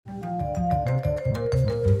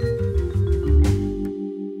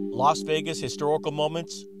Las Vegas Historical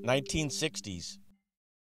Moments, 1960s.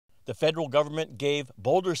 The federal government gave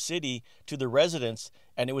Boulder City to the residents,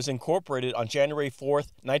 and it was incorporated on January 4,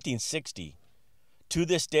 1960. To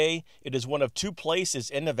this day, it is one of two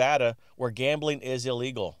places in Nevada where gambling is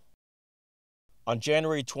illegal. On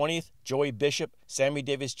January 20th, Joey Bishop, Sammy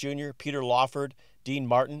Davis Jr., Peter Lawford, Dean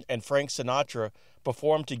Martin, and Frank Sinatra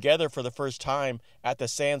performed together for the first time at the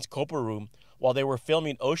Sands Copa Room while they were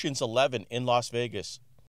filming Ocean's 11 in Las Vegas.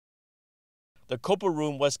 The Copa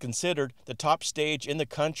Room was considered the top stage in the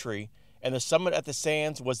country, and the Summit at the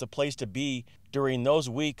Sands was the place to be during those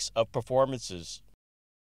weeks of performances.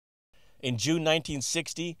 In June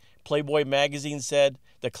 1960, Playboy magazine said,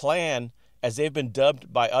 "The Klan, as they've been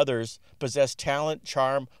dubbed by others, possess talent,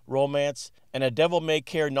 charm, romance, and a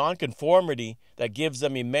devil-may-care nonconformity that gives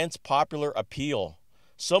them immense popular appeal.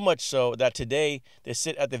 So much so that today they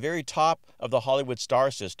sit at the very top of the Hollywood star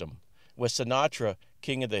system, with Sinatra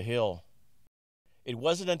king of the hill." It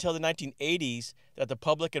wasn't until the 1980s that the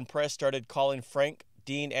public and press started calling Frank,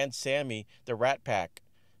 Dean, and Sammy the Rat Pack,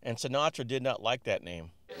 and Sinatra did not like that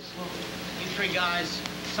name. You three guys,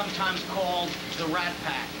 sometimes called the Rat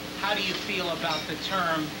Pack. How do you feel about the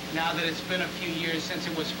term now that it's been a few years since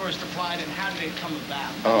it was first applied, and how did it come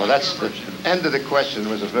about? Oh, that's the end of the question.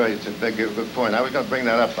 Was a very good point. I was going to bring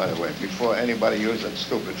that up, by the way, before anybody used that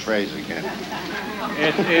stupid phrase again.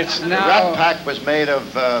 It's now... The Rat Pack was made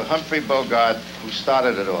of Humphrey Bogart, who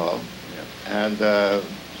started it all, and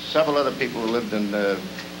several other people who lived in the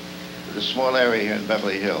small area here in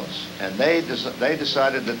Beverly Hills. And they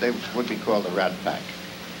decided that they would be called the Rat Pack.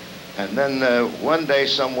 And then one day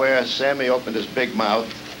somewhere, Sammy opened his big mouth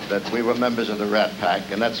that we were members of the Rat Pack,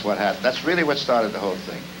 and that's what happened. That's really what started the whole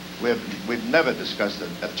thing. We've never discussed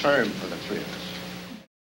a term for the three of us.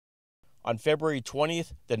 On February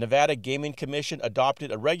 20th, the Nevada Gaming Commission adopted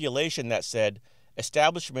a regulation that said,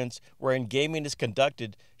 "Establishments wherein gaming is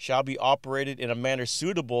conducted shall be operated in a manner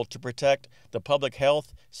suitable to protect the public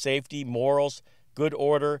health, safety, morals, good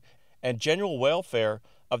order, and general welfare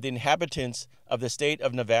of the inhabitants of the state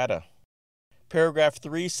of Nevada." Paragraph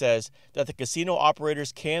 3 says that the casino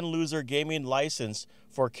operators can lose their gaming license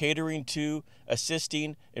for catering to,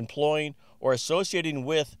 assisting, employing, or associating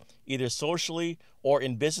with, either socially or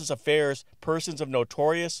in business affairs, persons of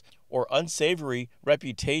notorious or unsavory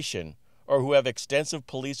reputation, or who have extensive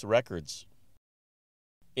police records.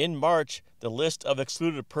 In March, the list of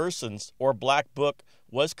excluded persons, or Black Book,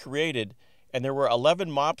 was created, and there were 11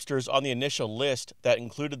 mobsters on the initial list that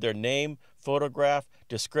included their name, photograph,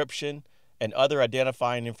 description, and other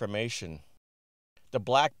identifying information. The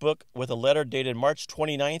Black Book, with a letter dated March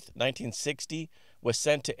 29, 1960, was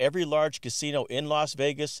sent to every large casino in Las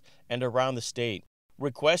Vegas and around the state,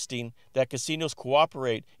 requesting that casinos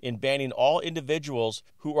cooperate in banning all individuals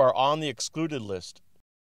who are on the excluded list.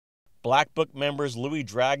 Black Book members Louis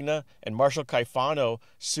Dragna and Marshall Caifano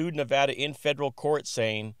sued Nevada in federal court,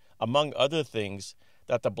 saying, among other things,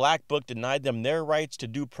 that the Black Book denied them their rights to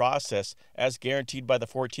due process as guaranteed by the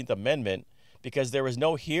 14th Amendment because there was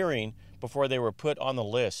no hearing before they were put on the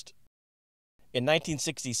list. In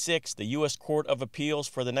 1966, the U.S. Court of Appeals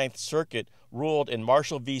for the Ninth Circuit ruled in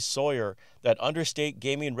Marshall v. Sawyer that under state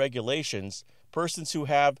gaming regulations, persons who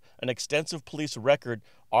have an extensive police record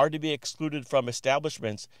are to be excluded from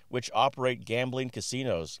establishments which operate gambling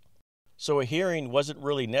casinos. So a hearing wasn't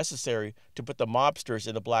really necessary to put the mobsters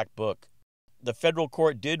in the Black Book. The federal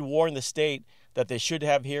court did warn the state that they should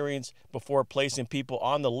have hearings before placing people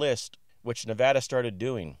on the list, which Nevada started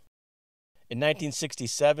doing. In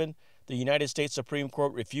 1967, the United States Supreme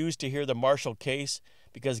Court refused to hear the Marshall case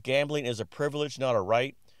because gambling is a privilege, not a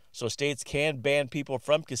right, so states can ban people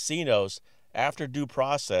from casinos after due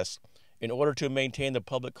process in order to maintain the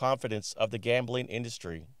public confidence of the gambling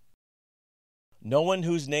industry. No one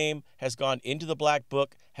whose name has gone into the Black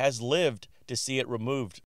Book has lived to see it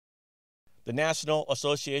removed. The National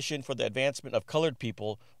Association for the Advancement of Colored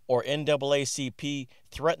People, or NAACP,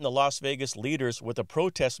 threatened the Las Vegas leaders with a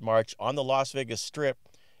protest march on the Las Vegas Strip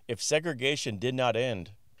if segregation did not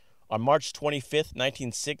end. On March 25,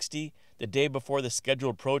 1960, the day before the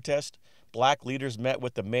scheduled protest, black leaders met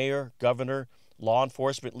with the mayor, governor, law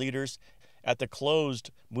enforcement leaders at the closed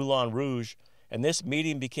Moulin Rouge, and this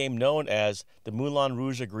meeting became known as the Moulin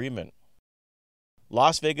Rouge Agreement.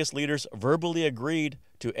 Las Vegas leaders verbally agreed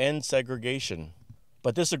to end segregation,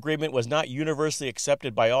 but this agreement was not universally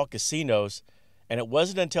accepted by all casinos, and it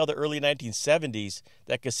wasn't until the early 1970s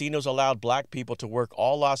that casinos allowed black people to work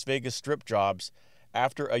all Las Vegas Strip jobs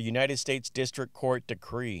after a United States District Court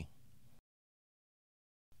decree.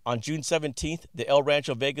 On June 17th, the El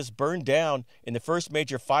Rancho Vegas burned down in the first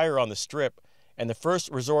major fire on the Strip, and the first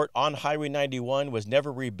resort on Highway 91 was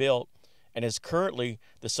never rebuilt and is currently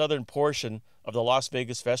the southern portion of the Las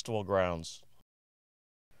Vegas Festival grounds.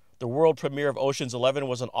 The world premiere of Ocean's 11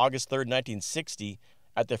 was on August 3, 1960,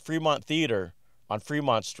 at the Fremont Theater on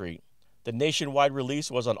Fremont Street. The nationwide release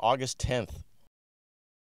was on August 10th.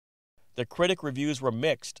 The critic reviews were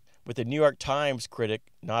mixed, with the New York Times critic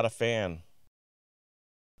not a fan.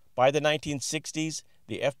 By the 1960s,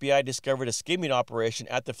 the FBI discovered a skimming operation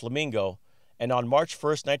at the Flamingo, and on March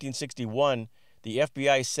 1, 1961, the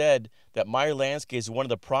FBI said that Meyer Lansky is one of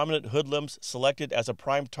the prominent hoodlums selected as a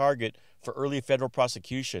prime target for early federal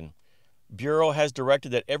prosecution. Bureau has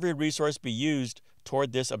directed that every resource be used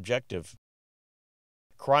toward this objective.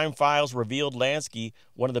 Crime Files revealed Lansky,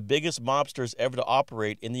 one of the biggest mobsters ever to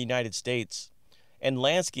operate in the United States, and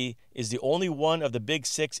Lansky is the only one of the big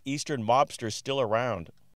six Eastern mobsters still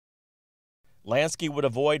around. Lansky would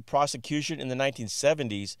avoid prosecution in the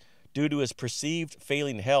 1970s due to his perceived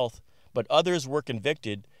failing health, but others were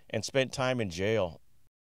convicted and spent time in jail.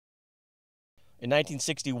 In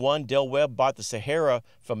 1961, Del Webb bought the Sahara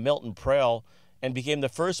from Milton Prell and became the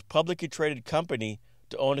first publicly traded company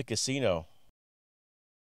to own a casino.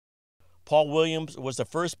 Paul Williams was the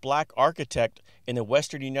first black architect in the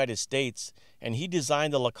western United States, and he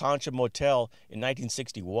designed the La Concha Motel in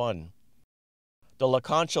 1961. The La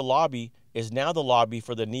Concha lobby is now the lobby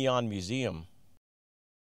for the Neon Museum.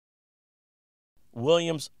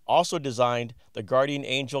 Williams also designed the Guardian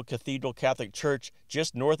Angel Cathedral Catholic Church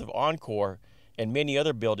just north of Encore and many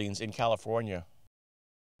other buildings in California.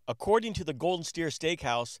 According to the Golden Steer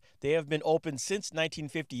Steakhouse, they have been open since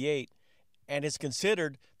 1958 and is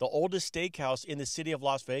considered the oldest steakhouse in the city of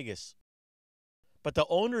Las Vegas. But the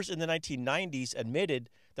owners in the 1990s admitted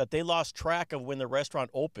that they lost track of when the restaurant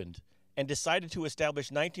opened and decided to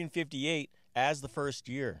establish 1958 as the first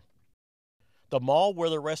year. The mall where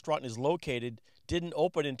the restaurant is located didn't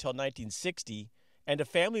open until 1960, and a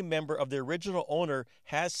family member of the original owner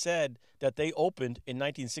has said that they opened in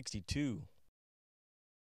 1962.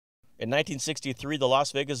 In 1963, the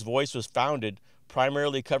Las Vegas Voice was founded,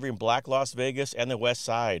 primarily covering Black Las Vegas and the West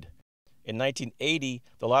Side. In 1980,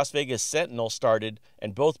 the Las Vegas Sentinel started,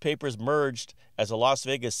 and both papers merged as the Las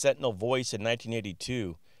Vegas Sentinel Voice in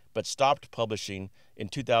 1982, but stopped publishing in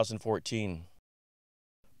 2014.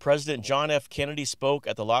 President John F. Kennedy spoke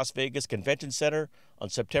at the Las Vegas Convention Center on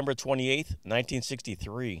September 28,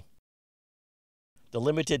 1963. The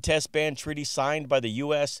Limited Test Ban Treaty signed by the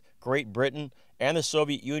U.S., Great Britain, and the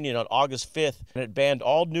Soviet Union on August 5th, and it banned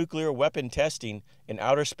all nuclear weapon testing in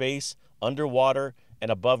outer space, underwater, and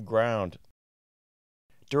above ground.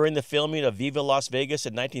 During the filming of Viva Las Vegas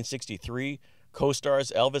in 1963,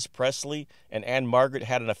 co-stars Elvis Presley and Anne Margaret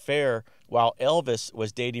had an affair while Elvis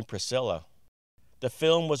was dating Priscilla. The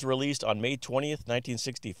film was released on May 20th,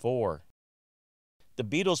 1964. The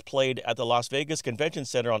Beatles played at the Las Vegas Convention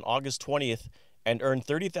Center on August 20th and earned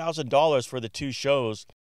 $30,000 for the two shows.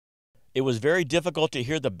 It was very difficult to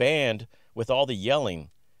hear the band with all the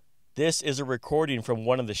yelling. This is a recording from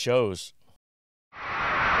one of the shows.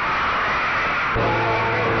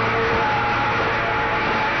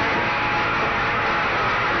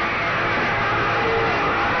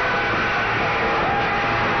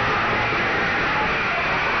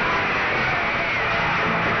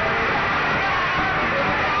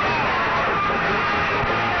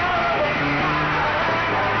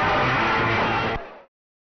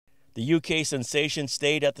 The UK sensation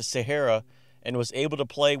stayed at the Sahara and was able to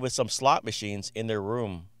play with some slot machines in their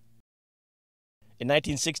room. In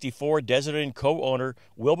 1964, Desert co-owner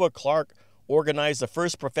Wilbur Clark organized the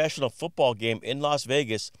first professional football game in Las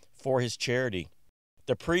Vegas for his charity.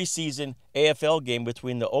 The preseason AFL game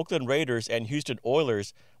between the Oakland Raiders and Houston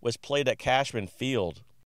Oilers was played at Cashman Field.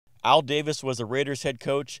 Al Davis was the Raiders head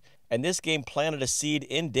coach, and this game planted a seed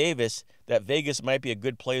in Davis that Vegas might be a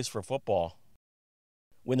good place for football.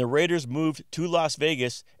 When the Raiders moved to Las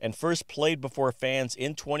Vegas and first played before fans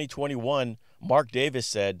in 2021, Mark Davis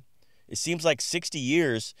said, "It seems like 60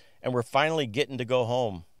 years and we're finally getting to go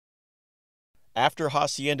home." After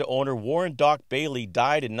Hacienda owner Warren Doc Bailey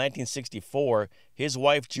died in 1964, his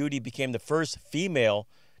wife Judy became the first female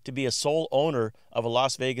to be a sole owner of a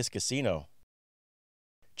Las Vegas casino.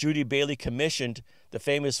 Judy Bailey commissioned the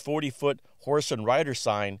famous 40-foot horse and rider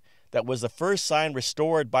sign that was the first sign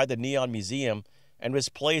restored by the Neon Museum and was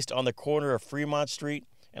placed on the corner of Fremont Street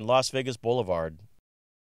and Las Vegas Boulevard.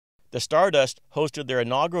 The Stardust hosted their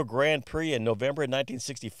inaugural Grand Prix in November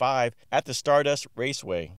 1965 at the Stardust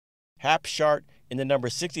Raceway. Hap Shart in the number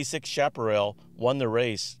 66 Chaparral won the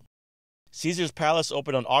race. Caesar's Palace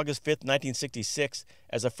opened on August 5, 1966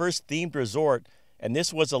 as the first themed resort, and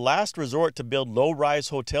this was the last resort to build low-rise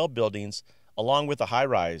hotel buildings along with a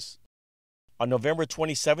high-rise. On November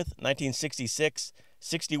 27, 1966,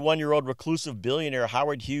 61-year-old reclusive billionaire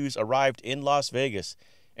Howard Hughes arrived in Las Vegas,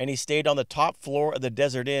 and he stayed on the top floor of the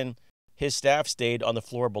Desert Inn. His staff stayed on the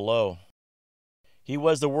floor below. He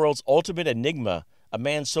was the world's ultimate enigma, a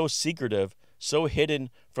man so secretive, so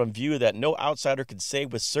hidden from view that no outsider could say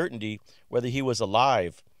with certainty whether he was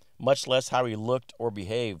alive, much less how he looked or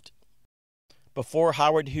behaved. Before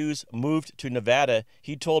Howard Hughes moved to Nevada,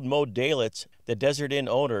 he told Mo Dalitz, the Desert Inn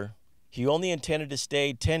owner, he only intended to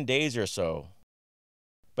stay 10 days or so.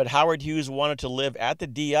 But Howard Hughes wanted to live at the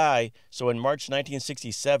DI, so in March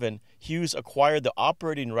 1967, Hughes acquired the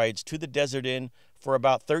operating rights to the Desert Inn for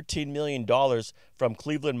about $13 million from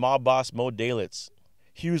Cleveland mob boss Mo Dalitz.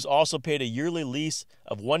 Hughes also paid a yearly lease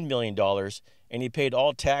of $1 million, and he paid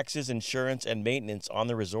all taxes, insurance, and maintenance on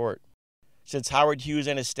the resort. Since Howard Hughes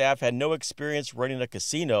and his staff had no experience running a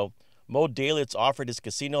casino, Mo Dalitz offered his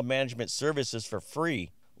casino management services for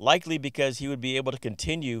free, likely because he would be able to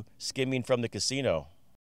continue skimming from the casino.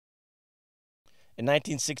 In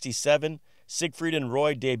 1967, Siegfried and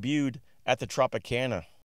Roy debuted at the Tropicana.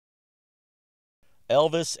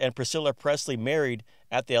 Elvis and Priscilla Presley married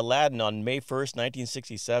at the Aladdin on May 1,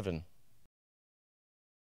 1967.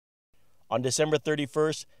 On December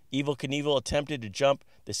 31st, Evel Knievel attempted to jump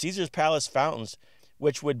the Caesars Palace fountains,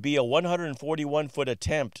 which would be a 141-foot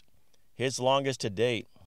attempt, his longest to date.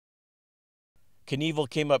 Knievel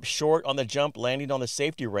came up short on the jump, landing on the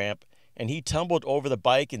safety ramp, and he tumbled over the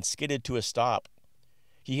bike and skidded to a stop.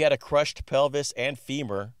 He had a crushed pelvis and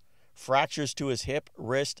femur, fractures to his hip,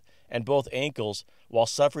 wrist, and both ankles while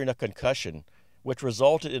suffering a concussion, which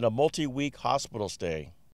resulted in a multi-week hospital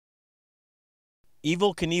stay.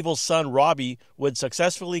 Evel Knievel's son Robbie would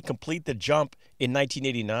successfully complete the jump in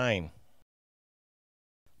 1989.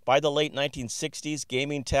 By the late 1960s,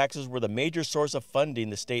 gaming taxes were the major source of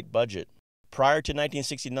funding the state budget. Prior to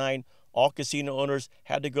 1969, all casino owners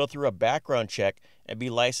had to go through a background check and be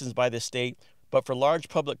licensed by the state, but for large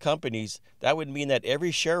public companies, that would mean that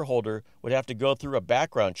every shareholder would have to go through a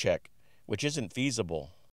background check, which isn't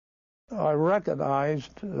feasible. I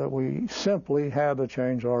recognized that we simply had to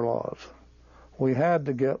change our laws. We had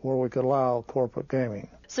to get where we could allow corporate gaming.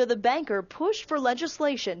 So the banker pushed for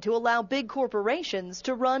legislation to allow big corporations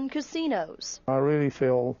to run casinos. I really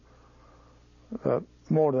feel that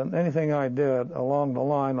more than anything I did along the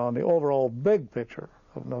line on the overall big picture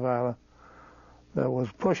of Nevada, that was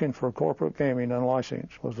pushing for corporate gaming and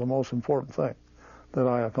license was the most important thing that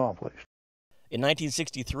I accomplished. In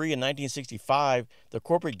 1963 and 1965, the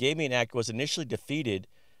Corporate Gaming Act was initially defeated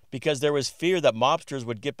because there was fear that mobsters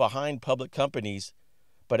would get behind public companies,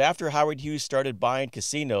 but after Howard Hughes started buying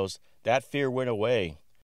casinos, that fear went away.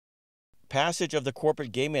 Passage of the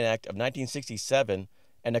Corporate Gaming Act of 1967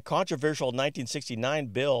 and a controversial 1969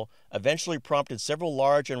 bill eventually prompted several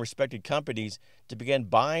large and respected companies to begin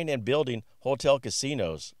buying and building hotel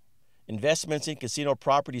casinos. Investments in casino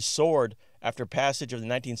properties soared after passage of the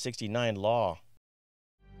 1969 law.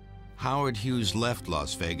 Howard Hughes left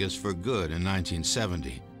Las Vegas for good in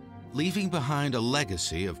 1970, leaving behind a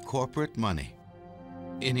legacy of corporate money.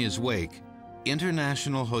 In his wake,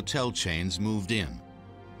 international hotel chains moved in,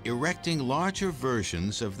 erecting larger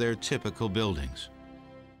versions of their typical buildings.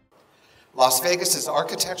 Las Vegas's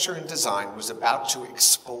architecture and design was about to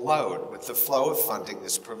explode with the flow of funding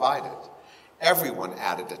this provided. Everyone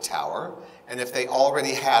added a tower, and if they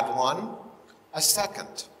already had one, a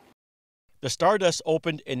second. The Stardust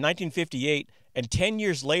opened in 1958, and 10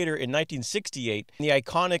 years later in 1968, the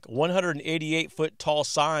iconic 188-foot tall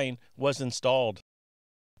sign was installed.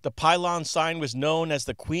 The pylon sign was known as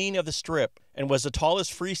the Queen of the Strip and was the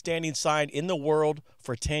tallest freestanding sign in the world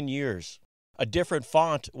for 10 years. A different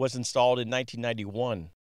font was installed in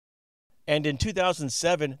 1991. And in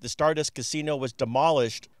 2007, the Stardust Casino was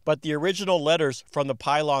demolished, but the original letters from the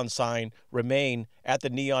pylon sign remain at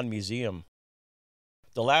the Neon Museum.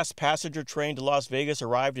 The last passenger train to Las Vegas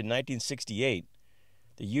arrived in 1968.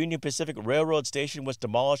 The Union Pacific Railroad station was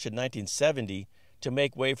demolished in 1970 to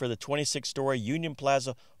make way for the 26-story Union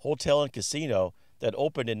Plaza Hotel and Casino that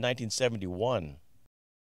opened in 1971.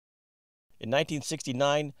 In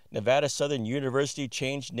 1969, Nevada Southern University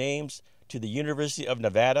changed names to the University of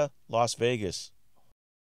Nevada, Las Vegas.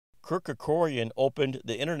 Kirk Kerkorian opened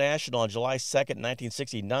the International on July 2,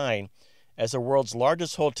 1969, as the world's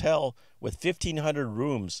largest hotel with 1,500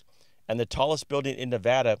 rooms and the tallest building in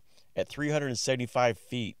Nevada at 375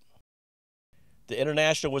 feet. The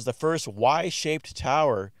International was the first Y-shaped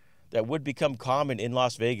tower that would become common in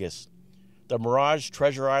Las Vegas. The Mirage,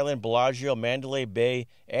 Treasure Island, Bellagio, Mandalay Bay,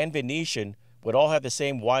 and Venetian would all have the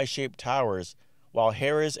same Y-shaped towers, while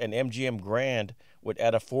Harrah's and MGM Grand would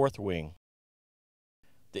add a fourth wing.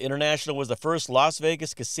 The International was the first Las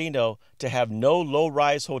Vegas casino to have no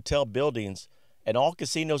low-rise hotel buildings, and all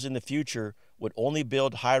casinos in the future would only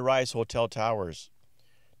build high-rise hotel towers.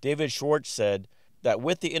 David Schwartz said that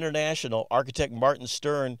with the International, architect Martin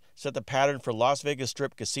Stern set the pattern for Las Vegas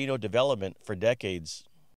Strip casino development for decades.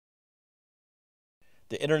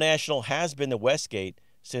 The International has been the Westgate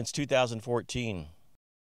since 2014.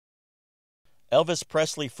 Elvis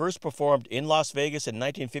Presley first performed in Las Vegas in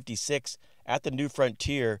 1956 at the New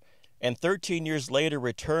Frontier, and 13 years later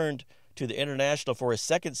returned to the International for his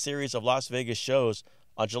second series of Las Vegas shows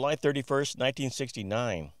on July 31,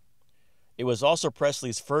 1969. It was also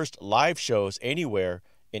Presley's first live shows anywhere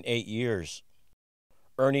in 8 years.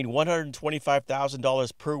 Earning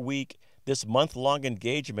 $125,000 per week, this month-long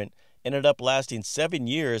engagement ended up lasting 7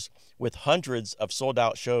 years with hundreds of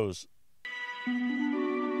sold-out shows.